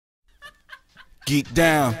Geek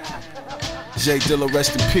down. J Dilla,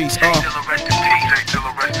 rest in peace.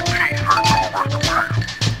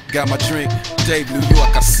 Got my drink. Dave, New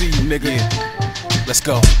York, I see you, nigga. Let's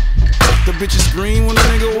go. The bitches green when the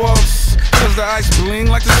nigga walks, cause the ice bling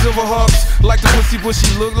like the silver hawks. Like the pussy bushy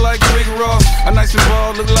look like Rick Ross. A nice and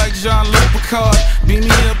bald look like Jean-Luc Picard. Beam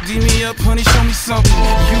me up, D me up, honey, show me something.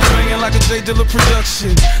 You banging like a J Dilla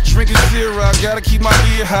production. Drinking syrup, gotta keep my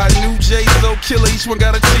ear hot. New J so killer, each one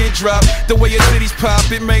got a teardrop. The way your titties pop,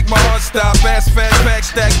 it make my heart stop. Fast, fat, pack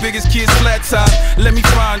stack, biggest kids flat top. Let me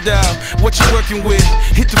find out what you working with.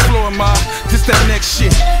 Hit the floor, ma, this that next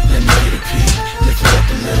shit. Let me get a peek, lift it up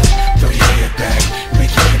a little. Throw your hair back, make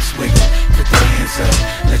your hips wiggle. Put the hands up,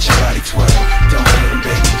 let your body twirl. Don't hit him,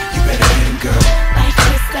 baby, you better hit him, girl. Like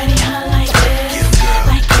this, daddy, huh, like this. Get him, girl.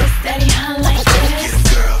 Like this, daddy, huh, like this. Get him,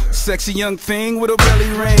 girl. Sexy young thing with a belly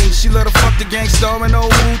ring. She let her fuck the gangsta and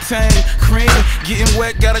old Wu-Tang. Cream, getting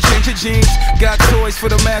wet, gotta change her jeans. Got toys for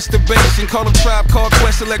the masturbation. Call them Tribe Called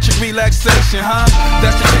Quest, electric relaxation, huh?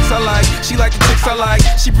 That's the chicks I like, she like the chicks I like.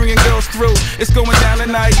 She bringing girls through, it's going down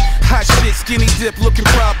tonight. Hot shit, skinny dip, looking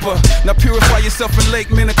proper. Now purify yourself in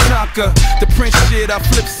Lake Minnetonka. The Prince shit, I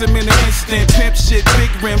flips him in an instant. Pimp shit,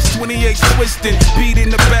 big rims, 28 twisting. Beat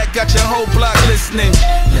in the back, got your whole block listening.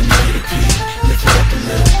 Let me get a peek, lift it up a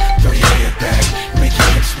little. Throw your hair back, make your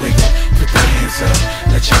hips wiggle. Put the hands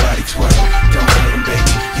up, let your body twirl. Don't hit him,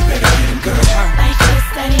 baby, you better hit him, girl. Like this,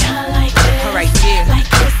 daddy, huh, like this. Alright, yeah. Like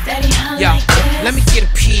this, daddy, huh, Yo, like this. let me get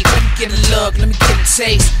a peek, let me get a look, let me get a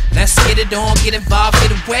taste. Let's get it on, get involved,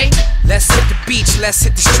 get away. Let's hit the beach, let's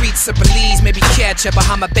hit the streets of Belize. Maybe catch up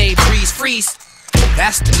behind my babe, breeze, freeze.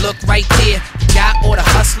 That's the look right there. Got all the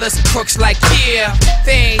hustlers and crooks like, yeah.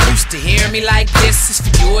 They ain't used to hearing me like this. It's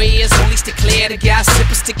for your ears, only stick clear. The guy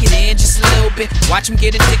sipper, stick it in just a little bit. Watch him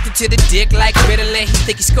get addicted to the dick like Ritalin. He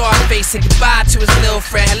think he's Scarface, say goodbye to his little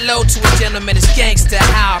friend. Hello to a gentleman, it's gangster.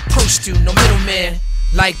 How I approached you, no middleman.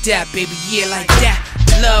 Like that, baby, yeah, like that.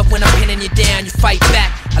 I love when I'm pinning you down, you fight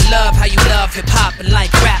back. I love how you love hip-hop and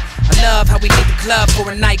like rap. I love how we leave the club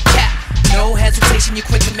for a nightcap. No hesitation, you're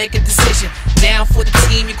quick to make a decision. Down for the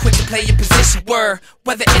team, you're quick to play your position. Word,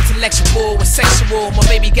 whether intellectual or sexual, my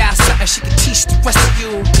baby got something she can teach the rest of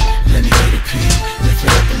you. Let me get a peek, lift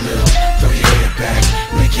it up a little. Throw your hair back,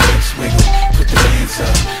 make your hips wiggle. Put the hands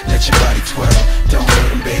up, let your body twirl. Don't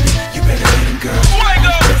hurt him, baby, you better hit him, girl. Like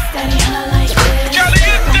this, daddy, huh, like this. Like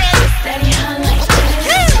this, daddy, huh, like this.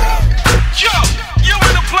 Yo, you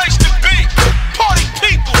in the place to be. Party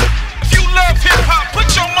people, if you love hip-hop, put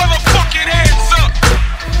your motherfucking hands up.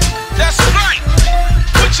 That's right.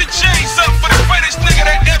 Put your J's up for the greatest nigga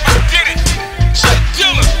that ever did it. J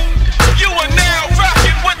Dilla, you are now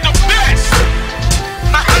rocking with the best.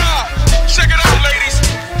 Check it out, ladies.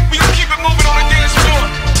 We gonna keep it moving on the dance floor.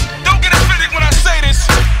 Don't get offended when I say this,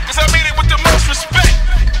 cause I mean it with the most respect.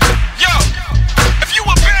 Yo, if you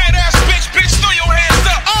a badass bitch, throw your hands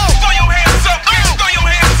up. Throw your hands up, bitch, throw your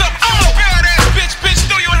hands up. You a badass bitch,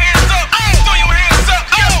 throw your hands up. Throw your hands up,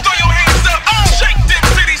 throw your hands up. Shake them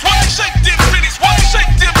titties, why shake them titties? Why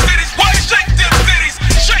shake them titties? Why shake them titties?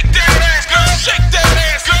 Shake that ass, girl, shake that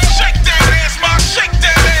ass, girl, shake that ass, ma, shake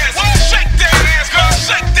that ass. Shake that ass, girl,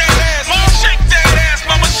 shake that ass, ma, shake that ass,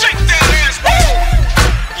 mama, shake that ass. Woo!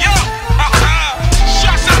 Yo,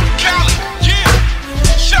 shouts out to Cali, yeah.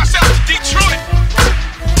 Shouts out to Detroit.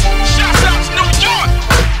 Shouts out to New York.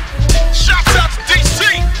 Shouts out to DC.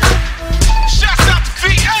 Shouts out to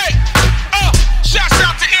VA. Shouts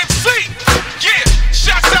out to NC. Yeah.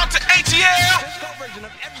 Shouts out to ATL. Version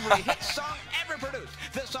of every hit song ever produced.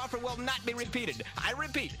 This offer will not be repeated. I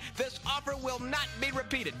repeat, this offer will not be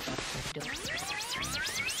repeated.